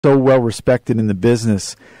so well respected in the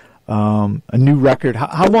business. A new record.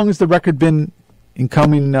 How long has the record been in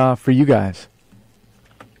coming for you guys?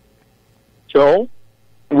 Joel?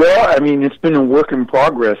 Well, I mean, it's been a work in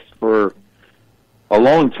progress for a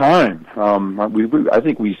long time. I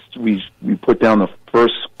think we put down the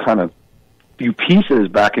first kind of few pieces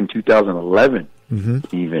back in 2011,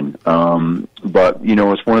 even. But you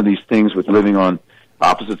know, it's one of these things with living on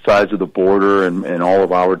opposite sides of the border and all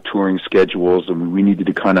of our touring schedules, and we needed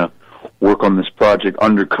to kind of work on this project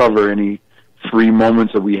undercover any free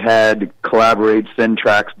moments that we had to collaborate, send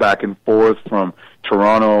tracks back and forth from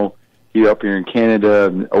Toronto up here in Canada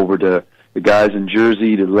and over to the guys in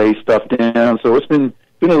Jersey to lay stuff down. So it's been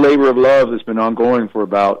a labor of love that's been ongoing for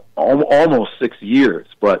about almost 6 years,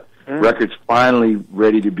 but record's finally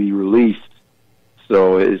ready to be released.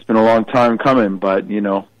 So it's been a long time coming, but you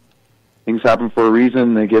know, things happen for a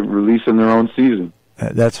reason. They get released in their own season.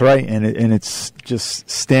 That's right, and it's just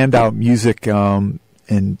standout music.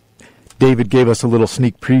 And David gave us a little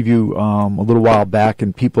sneak preview a little while back,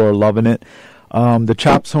 and people are loving it. The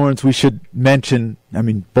Chops Horns, we should mention. I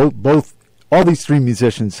mean, both all these three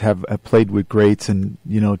musicians have played with greats, and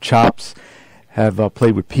you know, Chops have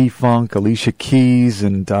played with P-Funk, Alicia Keys,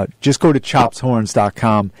 and just go to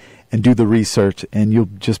chopshorns.com and do the research, and you'll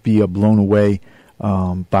just be blown away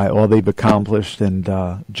by all they've accomplished. And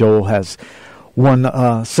Joel has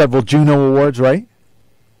won several Juno awards, right?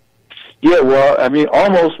 Yeah, well, I mean,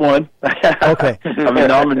 almost won. Okay. I mean,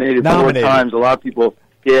 nominated 4 times. A lot of people,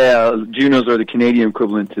 Junos are the Canadian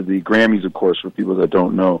equivalent to the Grammys, of course, for people that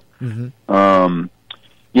don't know.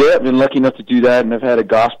 Yeah, I've been lucky enough to do that, and I've had a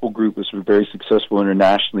gospel group that's been very successful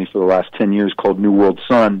internationally for the last 10 years called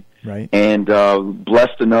Newworldson. Right. And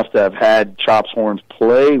blessed enough to have had Chops Horns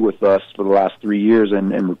play with us for the last 3 years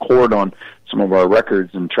and record on some of our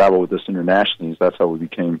records and travel with us internationally. That's how we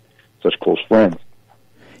became such close friends.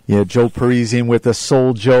 Yeah, Joel Parisien with us,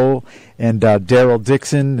 Soul Joel, and Darryl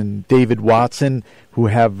Dixon and David Watson, who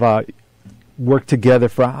have worked together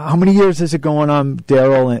for how many years is it going on,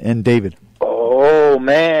 Darryl and David? Oh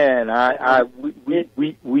man,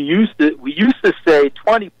 we used to say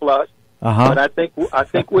 20 plus, but I think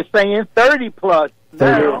we're saying 30 plus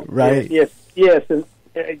now. Right? Yes. Actually,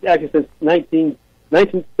 since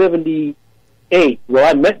 1978. Well,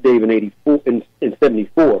 I met Dave in '84 in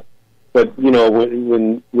 '74. But you know,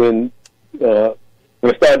 when I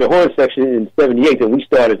started the horn section in '78, then we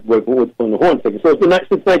started working on the horn section. So it's been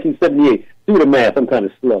since 1978. Do the math. I'm kind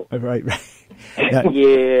of slow. Right. Now,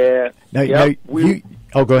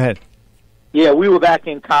 go ahead. Yeah, we were back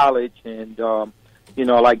in college, and you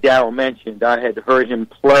know, like Darryl mentioned, I had heard him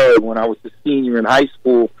play when I was a senior in high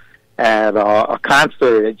school at a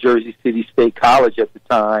concert at Jersey City State College at the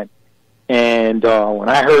time. And when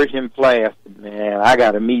I heard him play, I said, man, I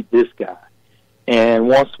got to meet this guy. And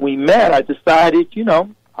once we met, I decided, you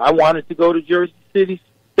know, I wanted to go to Jersey City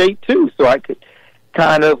State, too, so I could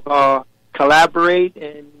kind of collaborate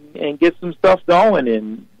and get some stuff going.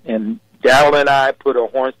 And Darryl and I put a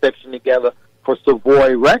horn section together for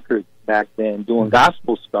Savoy Records back then, doing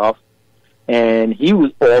gospel stuff. And he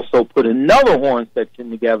was also put another horn section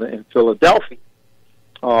together in Philadelphia,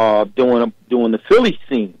 doing the Philly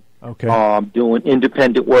scene. Okay. Doing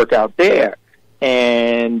independent work out there.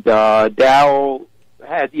 And Darryl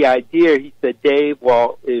had the idea. He said, Dave,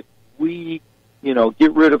 well, if we, you know,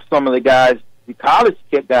 get rid of some of the guys, the college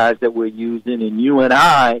guys that we're using, and you and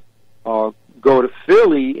I go to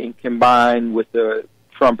Philly and combine with the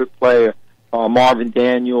trumpet player Marvin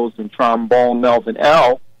Daniels and trombone Melvin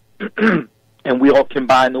L., and we all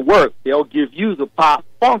combine the work. They'll give you the pop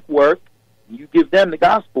funk work, you give them the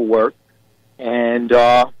gospel work. And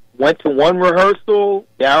went to one rehearsal.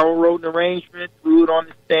 Darryl wrote an arrangement, threw it on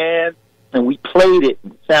the stand, and we played it.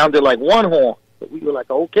 It sounded like one horn. So we were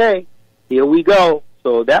like, okay, here we go.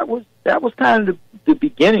 So that was kind of the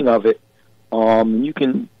beginning of it. You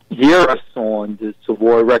can hear us on the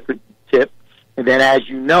Savoy record tip. And then, as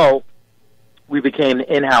you know, we became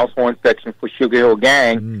the in-house horn section for Sugar Hill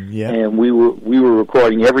Gang, and we were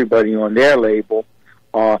recording everybody on their label.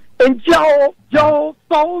 And Soul Joel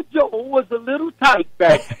was a little tight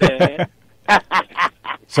back then.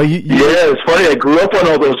 So yeah, it's funny. I grew up on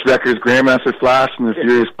all those records, Grandmaster Flash and the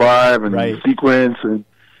Furious Five, and Sequence, and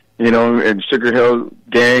you know, and Sugar Hill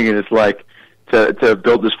Gang, and it's like to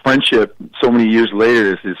build this friendship so many years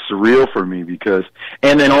later is surreal for me because,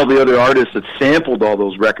 and then all the other artists that sampled all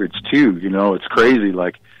those records too. You know, it's crazy,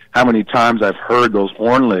 like how many times I've heard those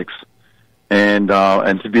horn licks, and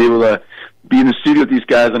to be able to be in the studio with these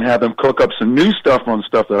guys and have them cook up some new stuff on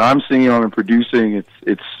stuff that I'm singing on and producing.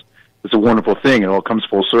 It's a wonderful thing. It all comes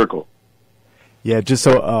full circle. Yeah, just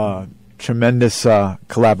so tremendous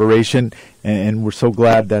collaboration, and we're so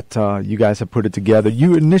glad that you guys have put it together.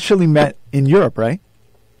 You initially met in Europe, right?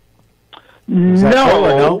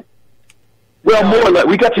 No. Well, more or less.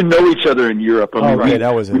 We got to know each other in Europe. I mean,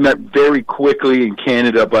 that was it. We met very quickly in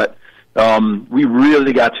Canada, but we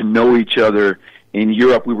really got to know each other in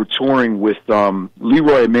Europe. We were touring with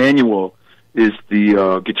Leroy Emanuel, is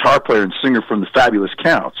the guitar player and singer from the Fabulous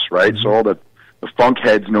Counts, right? Mm-hmm. So all the funk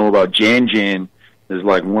heads know about Jan Jan is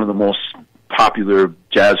like one of the most popular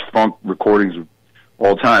jazz funk recordings of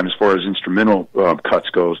all time as far as instrumental cuts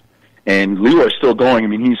goes. And Leroy's still going. I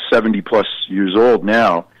mean, he's 70-plus years old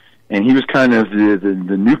now, and he was kind of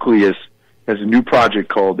the nucleus. Has a new project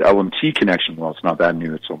called LMT Connection. Well, it's not that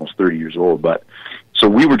new. It's almost 30 years old. But so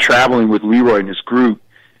we were traveling with Leroy and his group,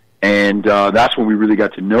 and that's when we really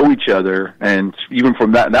got to know each other. And even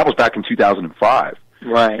from that, and that was back in 2005.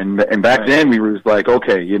 Right. And back then we were like,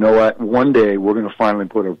 okay, you know what? One day we're going to finally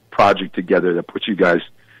put a project together that puts you guys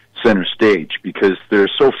center stage, because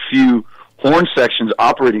there's so few horn sections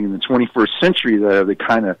operating in the 21st century that have the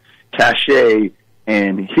kind of cachet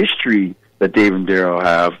and history that Dave and Darryl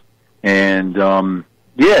have. And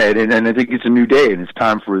and I think it's a new day, and it's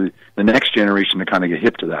time for the next generation to kind of get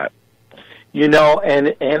hip to that. You know,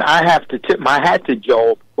 and I have to tip my hat to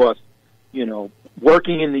Joel, because, you know,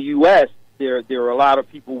 working in the U.S., there are a lot of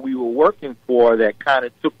people we were working for that kind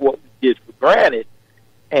of took what we did for granted,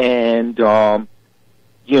 and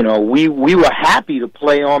you know, we were happy to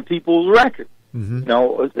play on people's records. Mm-hmm. You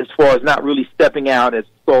know, as far as not really stepping out as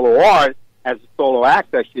solo art, as a solo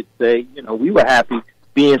act, I should say. You know, we were happy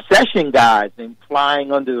being session guys and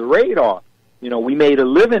flying under the radar. You know, we made a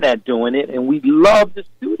living at doing it, and we loved the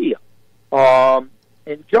studio. And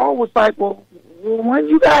Joe was like, well, when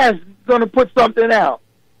you guys going to put something out,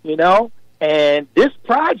 you know? And this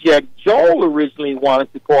project, Joel originally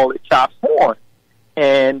wanted to call it Chops Horn.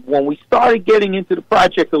 And when we started getting into the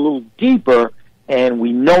project a little deeper, and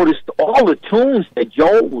we noticed all the tunes that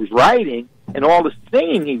Joel was writing and all the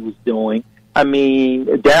singing he was doing, I mean,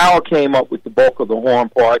 Darryl came up with the bulk of the horn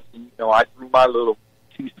parts, and, you know, I threw my little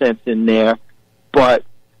 2 cents in there. But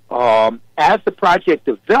as the project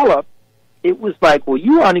developed, it was like, well,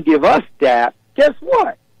 you want to give us DAP. Guess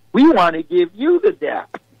what? We want to give you the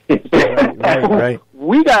DAP. Right.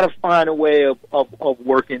 We got to find a way of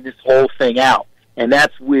working this whole thing out. And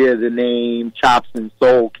that's where the name Chops and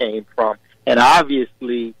Soul came from. And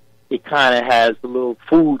obviously, it kind of has a little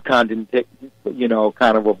food content, you know,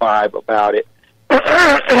 kind of a vibe about it.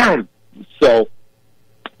 So,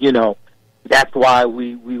 you know, that's why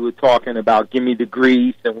we were talking about Give Me the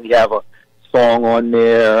Grease, and we have a song on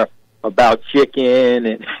there about chicken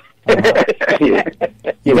and... You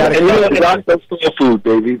got that's soul food,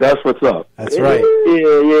 baby. That's what's up. That's right.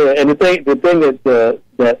 Yeah. And the thing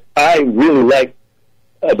that I really like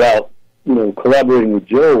about, you know, collaborating with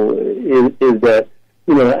Joel is that,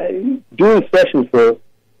 you know, doing sessions for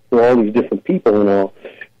all these different people and all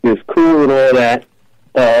is cool and all that,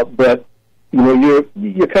 but, you know,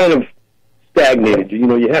 you're kind of stagnated. You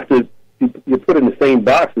know, you have to you're put in the same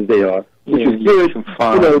box as they are, which is good.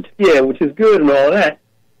 You know, which is good and all that.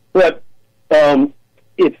 But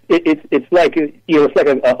it's like, you know,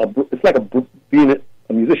 it's like being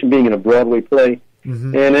a musician being in a Broadway play,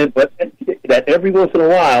 and but that every once in a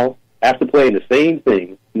while, after playing the same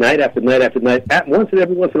thing night after night after night,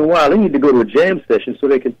 every once in a while, they need to go to a jam session so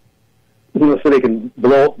they can, you know,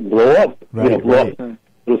 blow up, right, you know, blow up a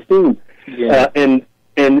little steam. Yeah.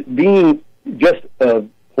 And being just a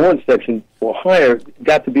horn section for hire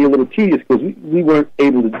got to be a little tedious, because we weren't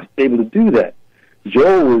able to do that.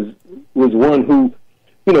 Joel was one who,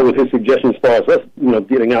 you know, with his suggestions as far as us, you know,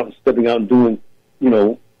 getting out and stepping out and doing, you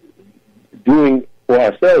know, doing for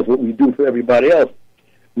ourselves what we do for everybody else,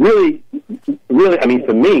 really, I mean,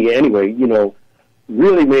 for me anyway, you know,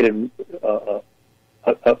 really made it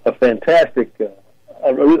a fantastic,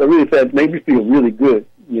 made me feel really good,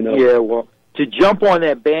 you know. Yeah, well, to jump on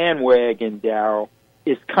that bandwagon, Darryl,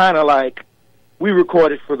 it's kind of like we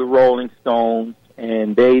recorded for the Rolling Stones,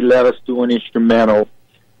 and they let us do an instrumental,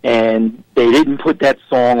 and they didn't put that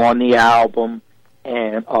song on the album,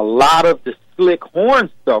 and a lot of the slick horn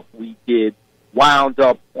stuff we did wound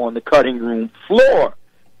up on the cutting room floor,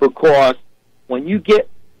 because when you get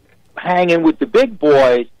hanging with the big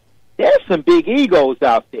boys, there's some big egos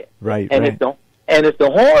out there. Right, and right. If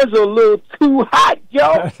the horns are a little too hot,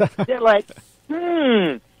 Joe, they're like,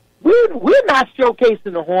 we're not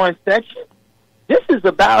showcasing the horn section. This is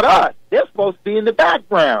about us. They're supposed to be in the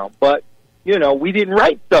background. But, you know, we didn't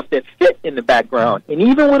write stuff that fit in the background. And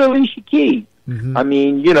even with Alicia Keys, I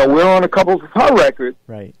mean, you know, we're on a couple of her records.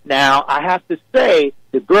 Right. Now, I have to say,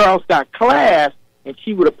 the girl's got class, and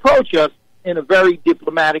she would approach us in a very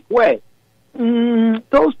diplomatic way.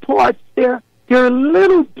 Those parts, they're a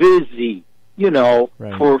little busy,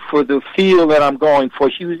 right. for the feel that I'm going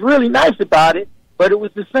for. She was really nice about it, but it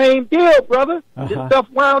was the same deal, brother. This stuff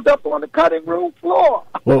wound up on the cutting room floor.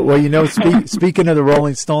 Well, speaking of the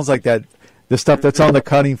Rolling Stones like that, the stuff that's on the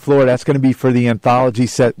cutting floor, that's going to be for the anthology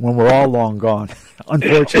set when we're all long gone,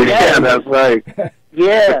 unfortunately. Yeah, that's right.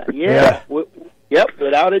 Yeah. Yep,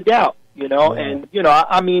 without a doubt, and,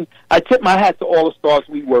 I tip my hat to all the stars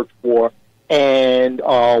we worked for, and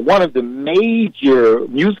one of the major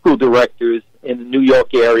musical directors in the New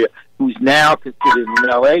York area, who's now considered an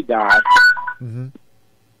L.A. guy, who's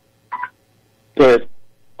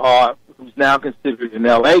now considered an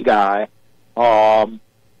L.A. guy,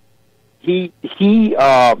 he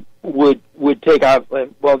would take out,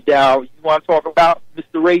 Dow, you want to talk about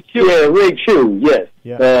Mr. Ray Chu? Yeah, Ray Chu, yes.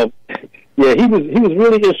 Yeah. He was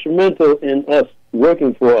really instrumental in us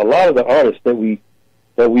working for a lot of the artists that we've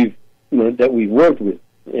worked with,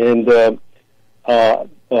 and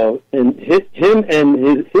him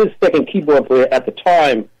and his second keyboard player at the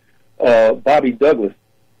time, Bobby Douglas,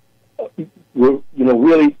 really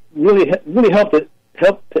helped to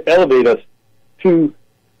elevate us to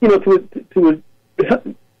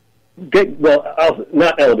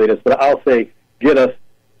not elevate us, but I'll say get us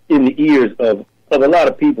in the ears of a lot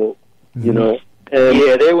of people, And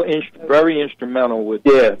they were very instrumental with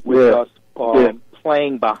us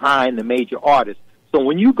playing behind the major artists. So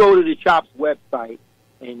when you go to the Chops website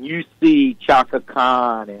and you see Chaka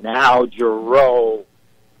Khan and Al Jarreau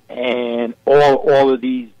and all of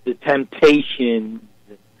these, the Temptations,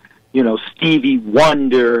 Stevie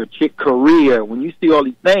Wonder, Chick Corea, when you see all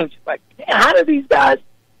these names, you're like, how do these guys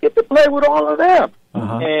get to play with all of them?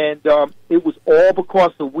 And it was all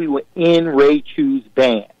because we were in Ray Chu's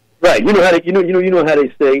band. Right. You know how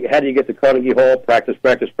they say, how do you get to Carnegie Hall? Practice,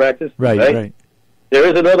 practice, practice. Right. There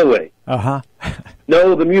is another way.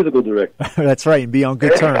 Know the musical director. That's right, and be on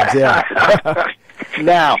good terms, yeah.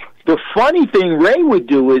 Now, the funny thing Ray would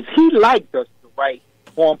do is he liked us to write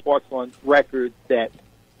horn parts on records that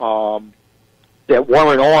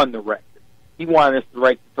weren't on the record. He wanted us to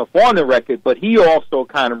write stuff on the record, but he also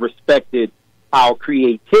kind of respected our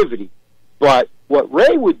creativity. But what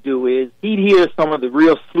Ray would do is he'd hear some of the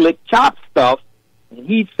real slick chop stuff, and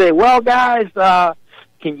he'd say, well, guys,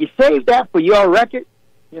 can you save that for your record?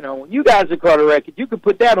 When you guys record a record, you could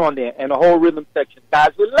put that on there, and the whole rhythm section,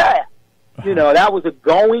 guys would laugh. That was a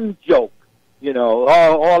going joke.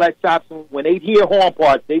 All that chops, when they'd hear horn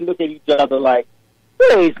parts, they look at each other like,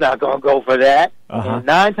 he's not going to go for that. And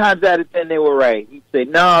 9 times out of 10, they were right. He'd say,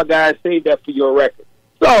 no, guys, save that for your record.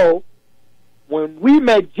 So when we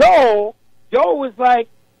met Joel was like,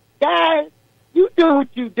 guys, you do what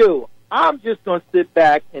you do. I'm just going to sit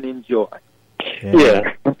back and enjoy.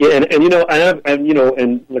 Yeah.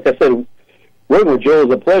 And like I said, working with Joel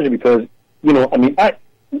is a pleasure because,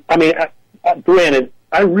 granted,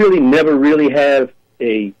 I really never really have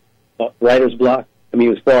a writer's block.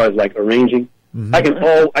 As far as like arranging, I can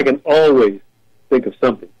always think of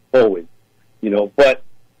something, always, But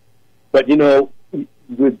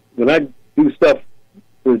when I do stuff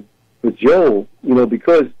with Joel,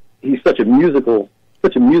 because he's such a musical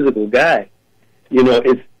guy,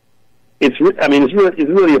 it's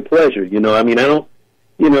really a pleasure, I don't,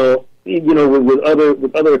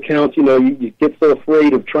 with other accounts, you get so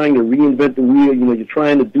afraid of trying to reinvent the wheel, you're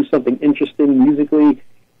trying to do something interesting musically,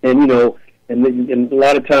 and a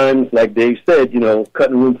lot of times, like Dave said,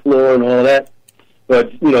 cutting room floor and all that,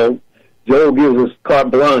 but, Joel gives us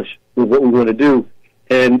carte blanche with what we want to do,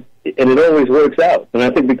 and it always works out, and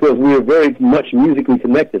I think because we are very much musically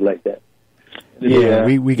connected like that. Yeah,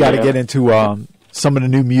 we got to get into some of the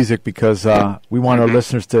new music because we want our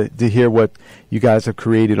listeners to hear what you guys have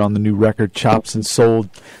created on the new record, Chops and Soul.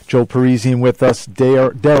 Joel Parisien with us,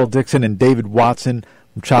 Darryl Dixon and David Watson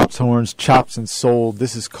from Chops Horns, Chops and Soul.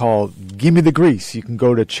 This is called Gimme the Grease. You can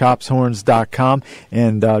go to chopshorns.com.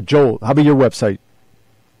 And Joel, how about your website?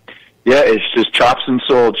 Yeah, it's just Chops and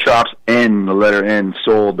Soul, Chops N, the letter N,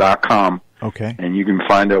 soul.com. Okay. And you can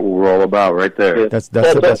find out what we're all about right there. Yeah. That's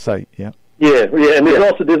the best site, yeah. Yeah, and there's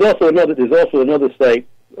also another site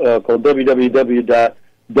called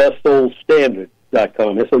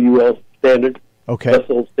www.thesoulstandard.com. SOUL standard. Okay.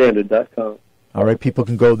 Thesoulstandard.com. All right, people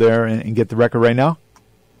can go there and get the record right now.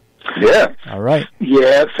 Yeah. All right.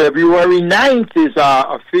 Yeah, February 9th is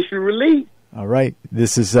our official release. All right,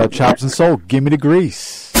 this is Chops and Soul. Give me the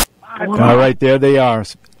grease. All right, there they are.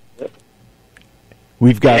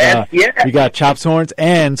 We've got we got Chops Horns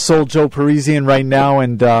and Soul Joel Parisien right now,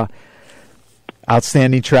 and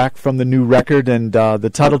outstanding track from the new record, and the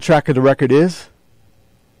title track of the record is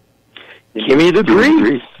Give me the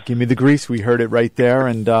grease. Give me the grease. We heard it right there.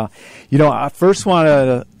 And, I first want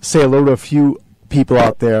to say hello to a few people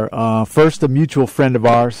out there. First, a mutual friend of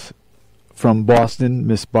ours from Boston,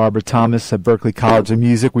 Miss Barbara Thomas at Berklee College of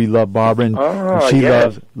Music. We love Barbara, and she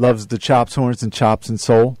loves the chops, horns, and chops and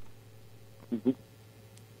soul. Mm-hmm.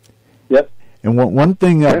 Yep. And one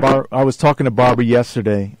thing, I was talking to Barbara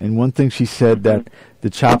yesterday, and one thing she said that the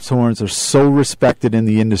chops, horns are so respected in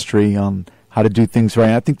the industry on how to do things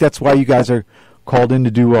right. I think that's why you guys are called in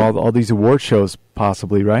to do all these award shows,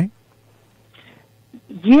 possibly, right?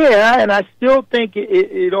 Yeah, and I still think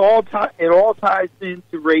it all ties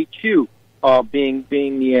into Ray Chu, being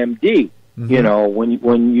the MD. Mm-hmm.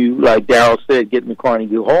 When you like Darryl said, getting to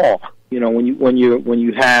Carnegie Hall. When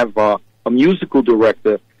you have a musical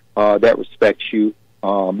director that respects you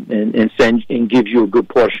and gives you a good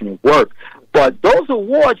portion of work. But those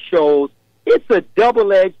award shows, it's a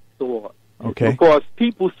double-edged sword. Okay. Because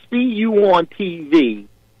people see you on TV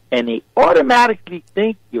and they automatically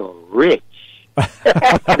think you're rich.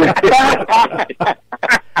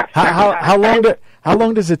 How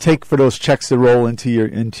long does it take for those checks to roll into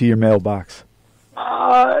your mailbox?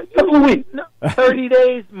 Couple of weeks, 30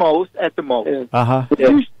 days at the most. Uh-huh.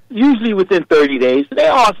 Usually within 30 days.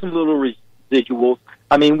 There are some little residuals.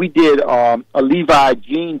 I mean, we did a Levi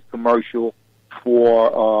Jeans commercial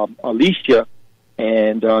for Alicia,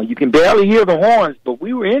 and you can barely hear the horns, but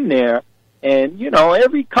we were in there, and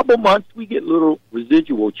every couple months we get little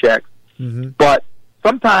residual checks. Mm-hmm. But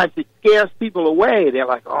sometimes it scares people away. They're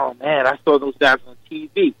like, "Oh man, I saw those guys on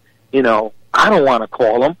TV. I don't want to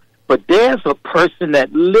call them." But there's a person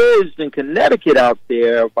that lives in Connecticut out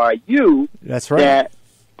there by you. That's right.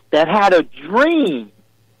 That had a dream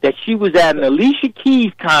that she was at an Alicia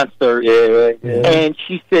Keys concert, and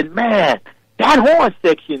she said, "Man, that horn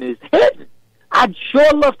section is hidden. I'd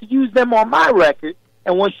sure love to use them on my record."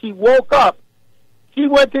 And when she woke up, she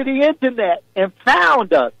went to the internet and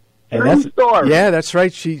found us. True story. Yeah, that's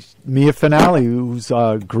right. She's Mia Fanali, who's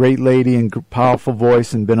a great lady and powerful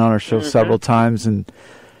voice, and been on our show several times. And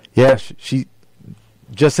yeah, she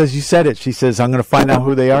just as you said it, she says, "I'm going to find out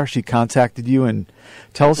who they are." She contacted you, and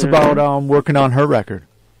tell us about working on her record.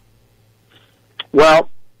 Well,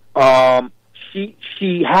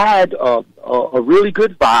 she had a really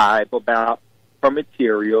good vibe about her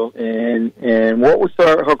material, and what was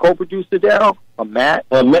her co-producer, Darryl? Matt?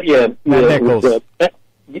 Matt Nichols.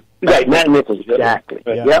 Right, Matt Nichols, exactly.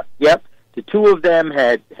 Yeah. Yep. The two of them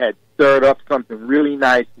had stirred up something really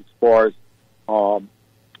nice as far as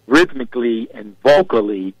rhythmically and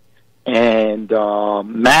vocally, and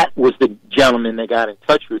Matt was the gentleman that got in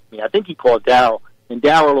touch with me. I think he called Darryl, and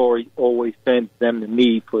Darryl always sends them to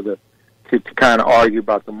me to kind of argue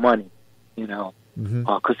about the money,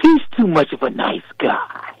 because he's too much of a nice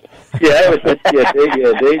guy. Dave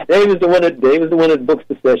is the one that books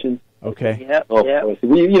the sessions. Okay. Yep.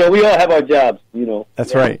 We all have our jobs.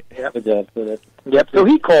 That's right. Yep. Our jobs. So yep. So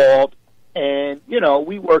he called, and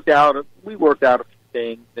we worked out a few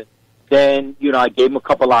things, and then I gave him a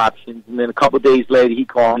couple options, and then a couple of days later he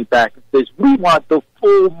called me back and says, "We want the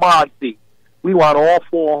full Monty. We want all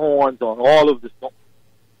four horns on all of the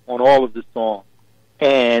songs."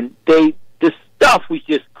 And the stuff was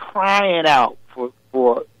just crying out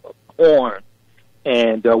for horn,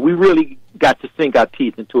 and we really got to sink our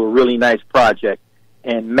teeth into a really nice project.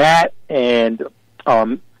 And Matt and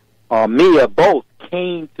Mia both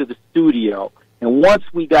came to the studio, and once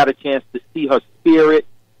we got a chance to see her spirit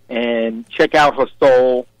and check out her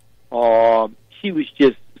soul, she was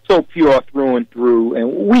just so pure through and through,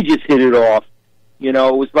 and we just hit it off. It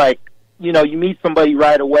was like, you meet somebody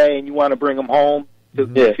right away and you want to bring them home to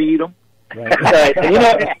feed them. Right.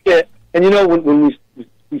 And when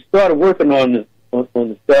we started working on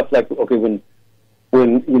the stuff, like, okay, when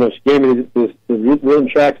she gave me the rhythm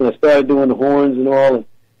tracks, and I started doing the horns and all,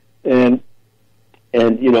 and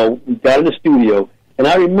we got in the studio, and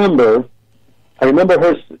I remember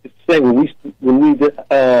her saying when we did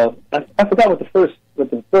I forgot what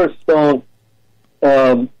the first song.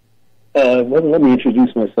 Let me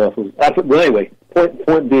introduce myself. Well, anyway,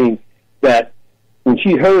 point being that when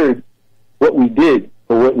she heard what we did,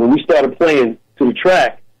 or when we started playing to the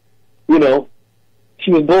track, she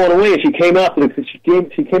was blown away, and she came out to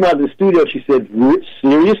the studio. She said,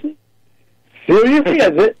 "Seriously?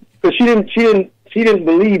 Because she didn't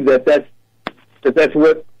believe that's what that's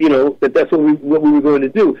what we were going to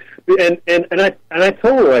do. And I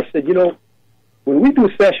told her, I said, when we do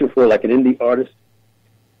a session for like an indie artist,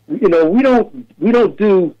 we don't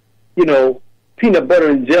do peanut butter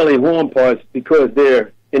and jelly horn parts because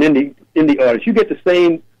they're an indie artist. You get the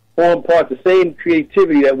same horn parts, the same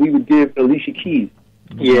creativity that we would give Alicia Keys.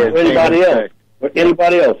 Yeah, or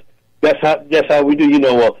anybody else. That's how we do.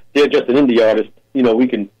 Well, they're just an indie artist. We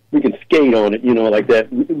can skate on it. Like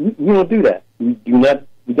that. We don't do that. We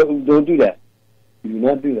don't do that. We do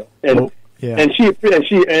not do that. And she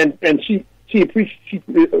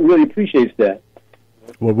really appreciates that.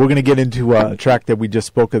 Well, we're going to get into a track that we just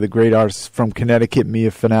spoke of, the great artist from Connecticut,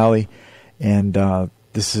 Mia Fanali, and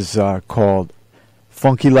this is called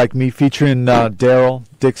Funky Like Me, featuring Darryl,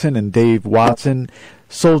 Dixon, and Dave Watson.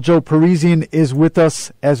 Soul Joel Parisien is with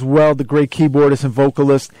us as well, the great keyboardist and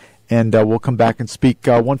vocalist, and we'll come back and speak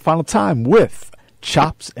one final time with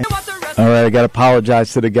Chops. All right, I got to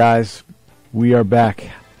apologize to the guys. We are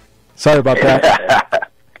back. Sorry about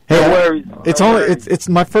that. Hey, no worries. It's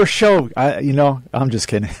my first show. I'm just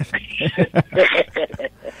kidding.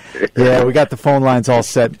 Yeah, we got the phone lines all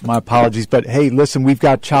set. My apologies. But, hey, listen, we've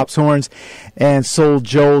got Chops Horns and Soul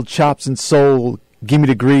Joel, Chops and Soul, Gimme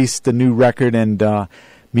the Grease, the new record, and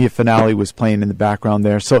Mia Fanali was playing in the background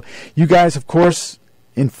there. So you guys, of course,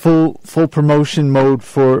 in full promotion mode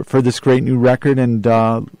for this great new record and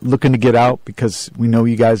looking to get out because we know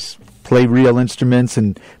you guys play real instruments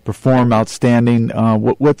and perform outstanding.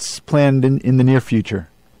 What's planned in the near future?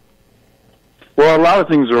 Well, a lot of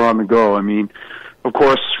things are on the go. I mean, of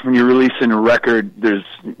course, when you're releasing a record,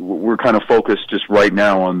 we're kind of focused just right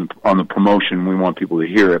now on the promotion. We want people to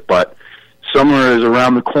hear it, but summer is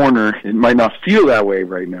around the corner. It might not feel that way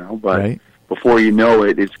right now, but before you know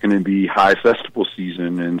it, it's going to be high festival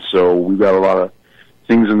season, and so we've got a lot of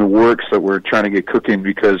things in the works that we're trying to get cooking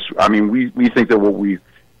because, I mean, we think that what we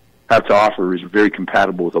have to offer is very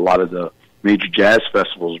compatible with a lot of the major jazz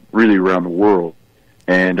festivals really around the world.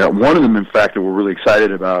 And one of them, in fact, that we're really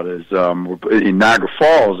excited about is in Niagara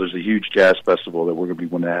Falls, there's a huge jazz festival that we're going to be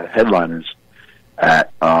one of the headliners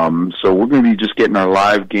at. So we're going to be just getting our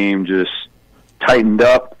live game just tightened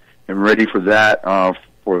up and ready for that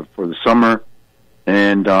for the summer.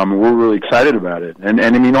 And we're really excited about it. And I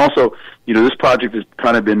mean, also, this project has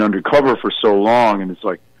kind of been undercover for so long, and it's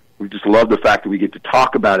like we just love the fact that we get to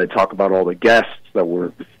talk about all the guests that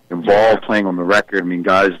were involved playing on the record. I mean,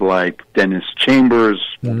 guys like Dennis Chambers,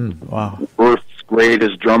 Earth's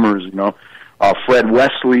greatest drummers, Fred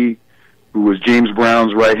Wesley, who was James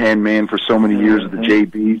Brown's right-hand man for so many years at the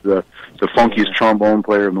JBs, the funkiest trombone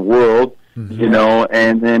player in the world,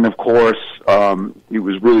 and then, of course, it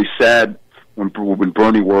was really sad when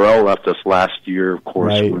Bernie Worrell left us last year, of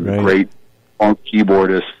course, when the great funk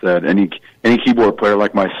keyboardist that any keyboard player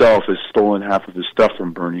like myself has stolen half of his stuff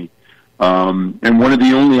from Bernie. And one of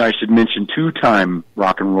the only, I should mention, two-time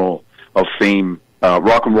Rock and Roll Hall of Fame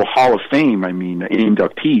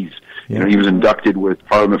inductees. He was inducted with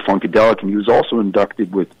Parliament-Funkadelic, and he was also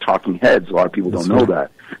inducted with Talking Heads. A lot of people don't know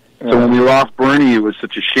that. So when we lost Bernie, it was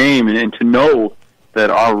such a shame, and to know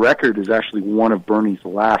that our record is actually one of Bernie's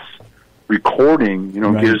last recording,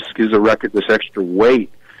 gives a record this extra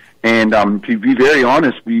weight. And to be very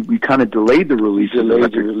honest, we kind of delayed the release.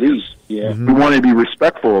 Yeah. We wanted to be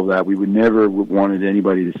respectful of that. We would never wanted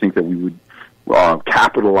anybody to think that we would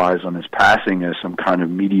capitalize on his passing as some kind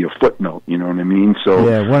of media footnote. You know what I mean? So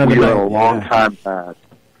we had a long time pass,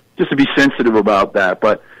 just to be sensitive about that.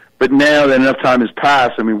 But now that enough time has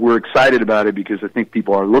passed, I mean, we're excited about it because I think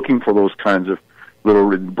people are looking for those kinds of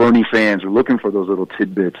little Bernie fans are looking for those little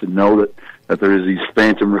tidbits and know that there is these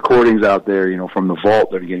phantom recordings out there, from the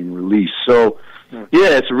vault that are getting released. So,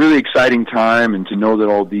 it's a really exciting time, and to know that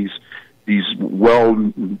all these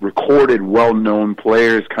well-recorded, well-known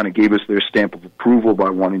players kind of gave us their stamp of approval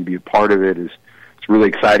by wanting to be a part of it it's really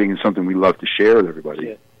exciting and something we love to share with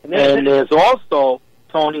everybody. Yeah. And there's also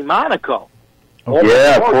Tony Monaco.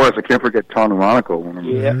 Yeah, of course. I can't forget Tony Monaco.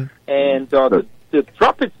 And the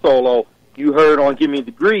trumpet solo you heard on Give Me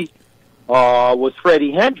the Grease was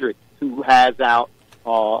Freddie Hendrix, who has out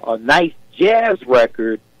a nice jazz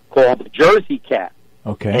record called The Jersey Cat.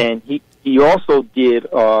 Okay. And he also did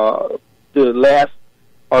the last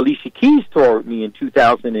Alicia Keys tour with me in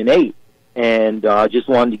 2008. And I just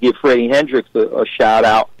wanted to give Freddie Hendrix a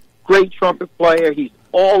shout-out. Great trumpet player. He's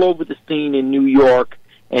all over the scene in New York.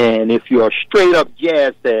 And if you're a straight-up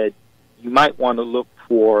jazz head, you might want to look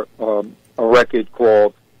for a record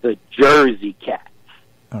called The Jersey Cat.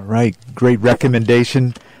 All right. Great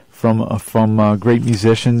recommendation from great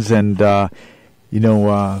musicians. And,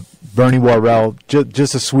 Bernie Worrell,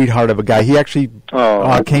 just a sweetheart of a guy. He actually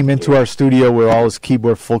came into our studio where all his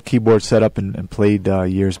full keyboard set up and played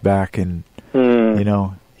years back. And,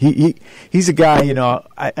 he's a guy,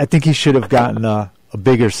 I think he should have gotten a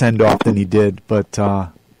bigger send-off than he did. But,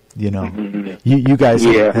 you guys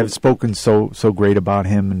have spoken so great about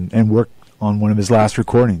him and worked on one of his last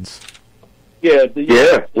recordings. Yeah,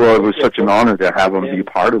 well, it was such an honor to have him be a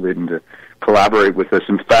part of it and to collaborate with us.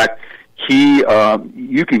 In fact, he,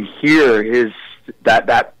 you can hear his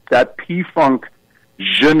that P-Funk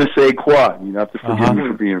je ne sais quoi. You have to forgive me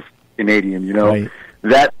for being Canadian, you know. Right.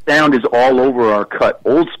 That sound is all over our cut,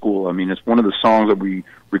 Old School. I mean, it's one of the songs that we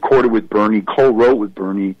recorded with Bernie, co-wrote with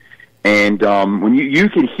Bernie, and when you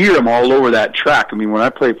can hear him all over that track. I mean, when I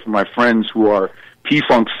play for my friends who are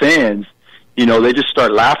P-Funk fans, you know, they just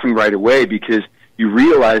start laughing right away because you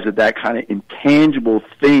realize that kind of intangible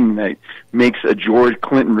thing that makes a George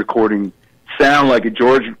Clinton recording sound like a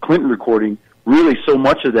George Clinton recording, really so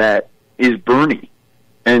much of that is Bernie.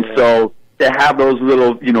 And so to have those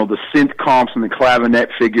little, you know, the synth comps and the clavinet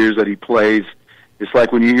figures that he plays, it's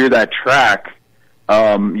like when you hear that track,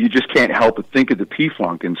 you just can't help but think of the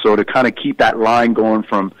P-Funk. And so to kind of keep that line going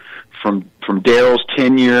from Darryl's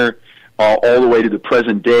tenure all the way to the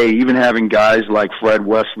present day, even having guys like Fred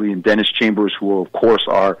Wesley and Dennis Chambers, who of course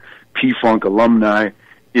are P-Funk alumni,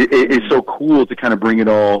 it's so cool to kind of bring it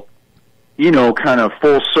all, you know, kind of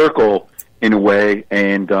full circle in a way,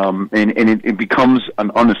 and it becomes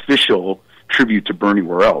an unofficial tribute to Bernie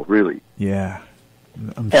Worrell, really. Yeah.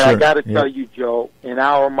 And I got to tell you, Joe, in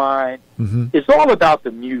our mind, it's all about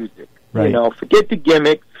the music. Right. You know, forget the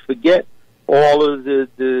gimmicks, forget all of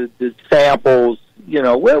the samples. You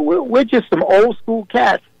know, we're just some old school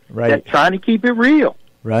cats that trying to keep it real.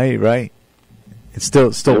 Right. It's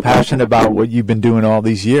still passionate about what you've been doing all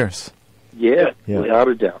these years. Yeah. Without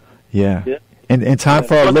a doubt. Yeah. And time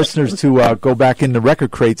for our listeners to go back in the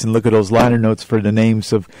record crates and look at those liner notes for the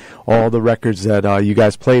names of all the records that you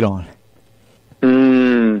guys played on.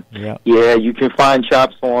 Yeah, you can find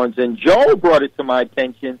Chops Horns. And Joe brought it to my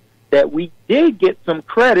attention that we did get some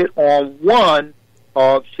credit on one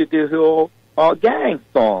of Sugar Hill Gang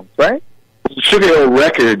songs, right? Sugar Hill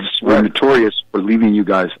Records were notorious for leaving you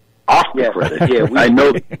guys off the credit. Yeah, I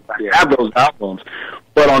know I have those albums.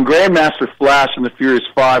 But on Grandmaster Flash and the Furious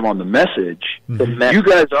Five on The Message, you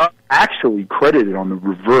guys are actually credited on the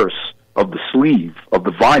reverse of the sleeve of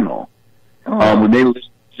the vinyl when they list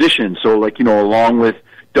musicians. So, like, you know, along with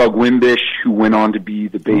Doug Wimbish, who went on to be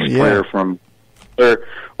the bass player from,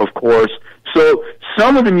 of course. So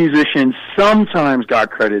some of the musicians sometimes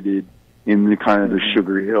got credited in the kind of the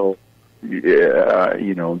Sugar Hill,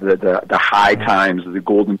 you know, the high times of the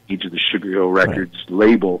golden age of the Sugar Hill Records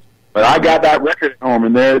label. But I got that record at home,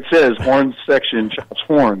 and there it says, Horns Section, Chops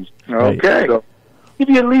Horns. Okay. So give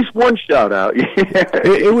you at least one shout-out.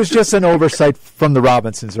 It was just an oversight from the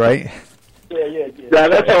Robinsons, right? Yeah,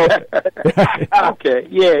 that's all. Okay,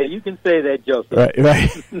 yeah, you can say that, Joseph. Right.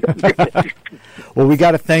 Well, we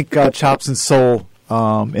got to thank Chops and Soul.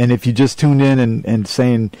 And if you just tuned in and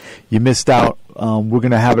saying you missed out, we're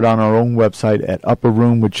going to have it on our own website at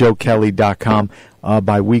upperroomwithjoekelly.com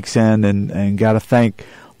by week's end. And got to thank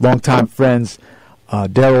longtime friends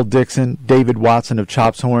Darryl Dixon, David Watson of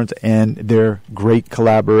Chops Horns, and their great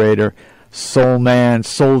collaborator, Soul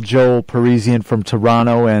Joel Parisien from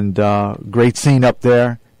Toronto, and great scene up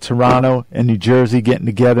there, Toronto and New Jersey getting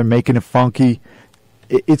together, making it funky.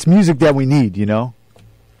 It's music that we need, you know?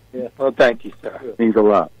 Yeah. Well, thank you, sir. It means a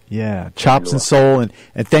lot. Yeah, Chops and Soul, and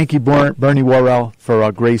thank you, Bernie Worrell,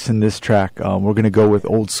 for gracing this track. We're going to go with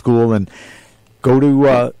Old School, and go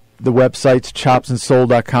to the websites,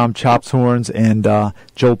 chopsandsoul.com, Chops Horns, and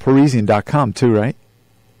joelparisian.com too, right?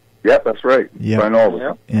 Yep, that's right. Yep. Find all of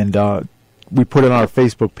them. And we put it on our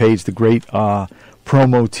Facebook page, the great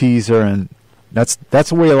promo teaser, and that's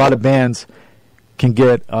the way a lot of bands can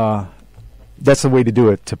get. That's the way to do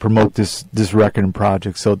it, to promote this record and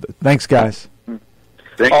project. So thanks, guys.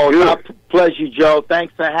 Thank you. My pleasure, Joe.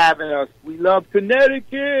 Thanks for having us. We love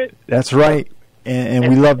Connecticut. That's right. And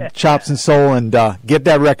we love Chops and Soul. And get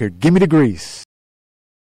that record. Give me the grease.